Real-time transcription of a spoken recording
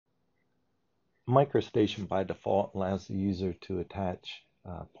MicroStation by default allows the user to attach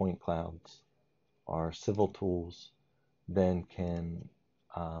point clouds. Our civil tools then can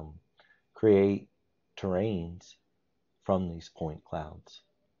um, create terrains from these point clouds.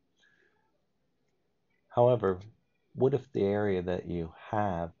 However, what if the area that you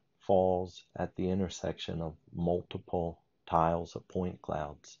have falls at the intersection of multiple tiles of point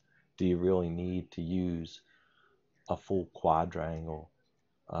clouds? Do you really need to use a full quadrangle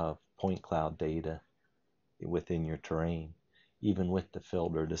of point cloud data within your terrain? Even with the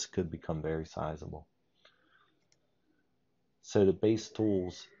filter, this could become very sizable. So the base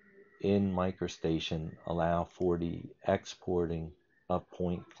tools in MicroStation allow for the exporting of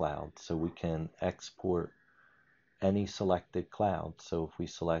point clouds. So we can export any selected cloud. So if we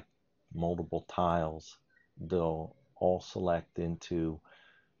select multiple tiles, they'll all select into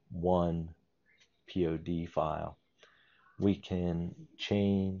one POD file. We can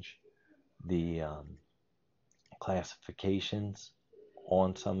change the classifications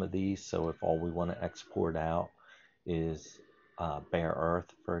on some of these. So if all we want to export out is bare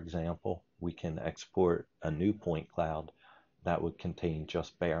earth, for example, we can export a new point cloud that would contain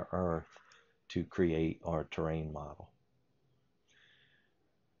just bare earth to create our terrain model.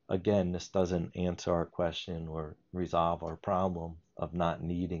 Again, this doesn't answer our question or resolve our problem of not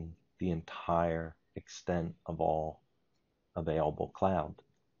needing the entire extent of all available cloud.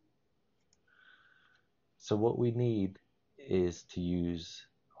 So what we need is to use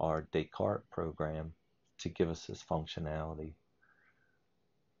our Descartes program to give us this functionality.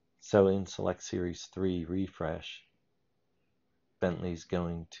 So in Select Series 3 Refresh, Bentley's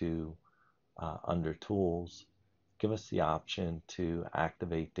going to, under Tools, give us the option to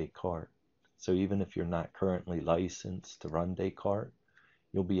activate Descartes. So even if you're not currently licensed to run Descartes,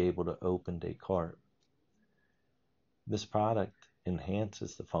 you'll be able to open Descartes. This product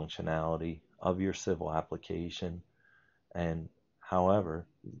enhances the functionality of your civil application, and however,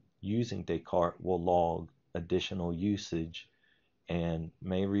 using Descartes will log additional usage and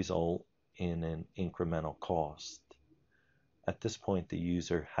may result in an incremental cost. At this point, the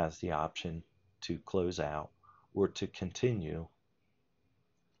user has the option to close out or to continue.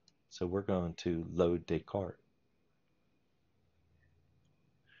 So we're going to load Descartes.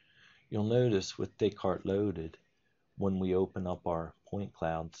 You'll notice with Descartes loaded, when we open up our point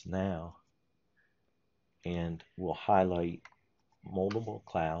clouds now, and we'll highlight multiple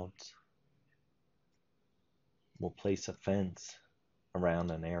clouds, we'll place a fence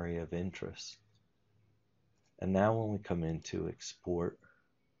around an area of interest. And now when we come into export,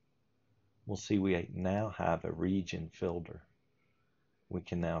 we'll see we now have a region filter. We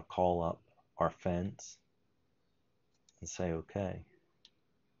can now call up our fence and say OK.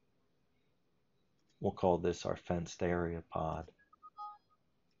 We'll call this our fenced area pod.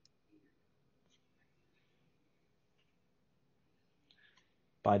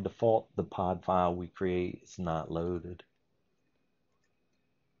 By default, the pod file we create is not loaded.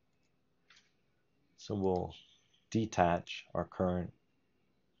 So we'll detach our current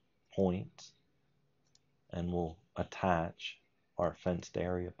points and we'll attach our fenced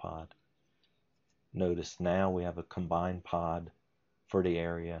area pod. Notice now we have a combined pod for the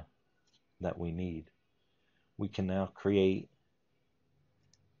area that we need. We can now create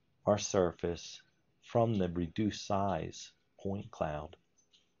our surface from the reduced size point cloud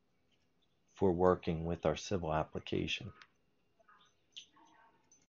for working with our civil application.